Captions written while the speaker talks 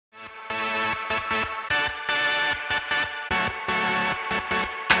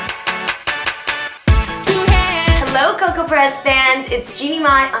Perez fans, it's Jeannie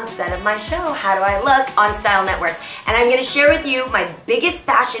Mai on set of my show, How Do I Look, on Style Network. And I'm gonna share with you my biggest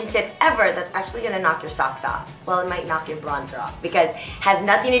fashion tip ever that's actually gonna knock your socks off. Well, it might knock your bronzer off because it has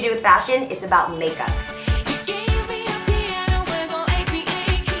nothing to do with fashion, it's about makeup.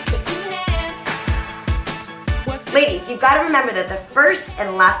 Ladies, you've got to remember that the first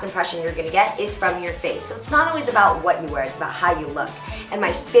and last impression you're going to get is from your face. So it's not always about what you wear, it's about how you look. And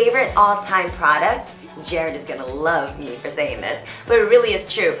my favorite all-time product, Jared is going to love me for saying this, but it really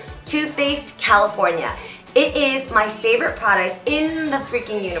is true, Too Faced California. It is my favorite product in the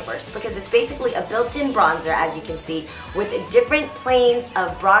freaking universe because it's basically a built-in bronzer, as you can see, with different planes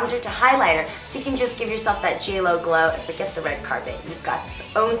of bronzer to highlighter, so you can just give yourself that J-Lo glow and forget the red carpet. You've got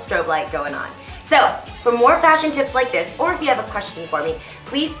your own strobe light going on. So, for more fashion tips like this, or if you have a question for me,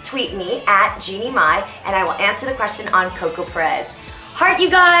 please tweet me at Jeannie Mai, and I will answer the question on Coco Perez. Heart, you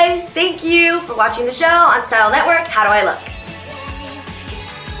guys! Thank you for watching the show on Style Network. How do I look?